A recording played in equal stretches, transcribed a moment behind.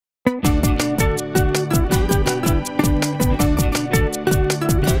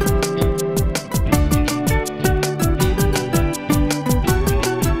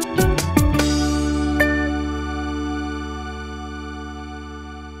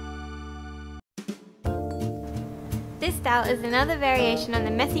This style is another variation on the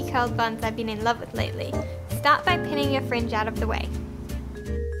messy curled buns I've been in love with lately. Start by pinning your fringe out of the way.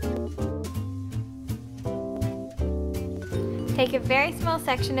 Take a very small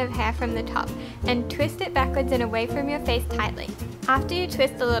section of hair from the top and twist it backwards and away from your face tightly. After you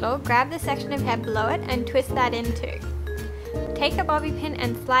twist a little, grab the section of hair below it and twist that in too. Take a bobby pin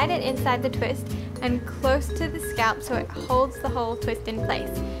and slide it inside the twist and close to the scalp so it holds the whole twist in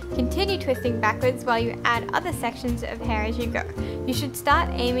place. Continue twisting backwards while you add other sections of hair as you go. You should start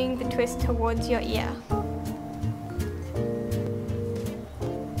aiming the twist towards your ear.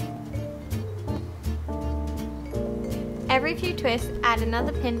 Every few twists, add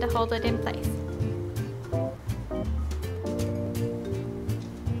another pin to hold it in place.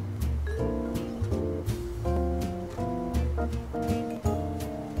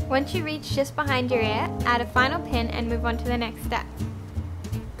 Once you reach just behind your ear, add a final pin and move on to the next step.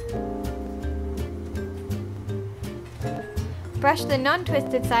 Brush the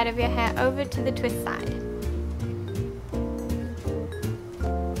non-twisted side of your hair over to the twist side.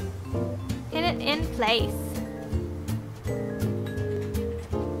 Pin it in place.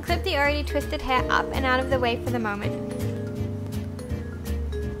 Clip the already twisted hair up and out of the way for the moment.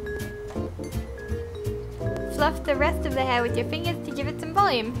 Fluff the rest of the hair with your fingers to give it some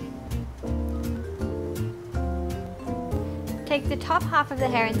volume. Take the top half of the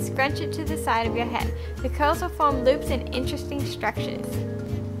hair and scrunch it to the side of your head. The curls will form loops and interesting structures.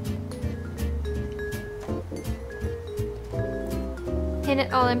 Pin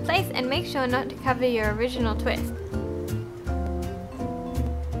it all in place and make sure not to cover your original twist.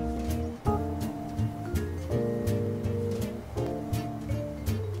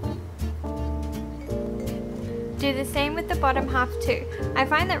 Do the same with the bottom half too. I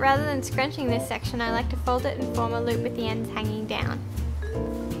find that rather than scrunching this section, I like to fold it and form a loop with the ends hanging down.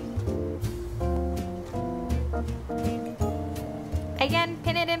 Again,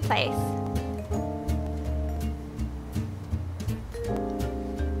 pin it in place.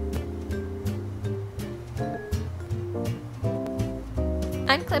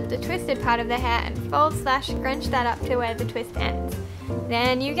 Unclip the twisted part of the hair and fold/scrunch that up to where the twist ends.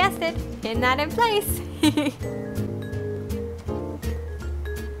 Then you guessed it, pin that in place.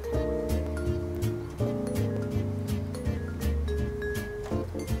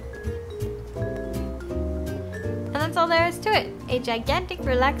 And that's all there is to it. A gigantic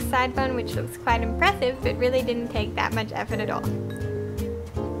relaxed side bun which looks quite impressive but really didn't take that much effort at all.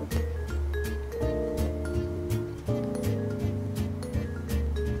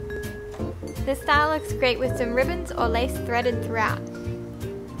 This style looks great with some ribbons or lace threaded throughout.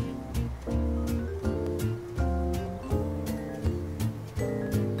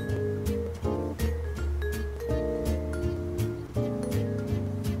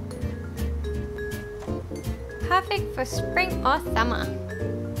 Perfect for spring or summer.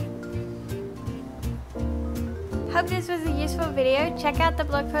 Hope this was a useful video. Check out the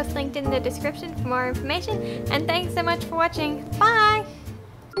blog post linked in the description for more information, and thanks so much for watching. Bye!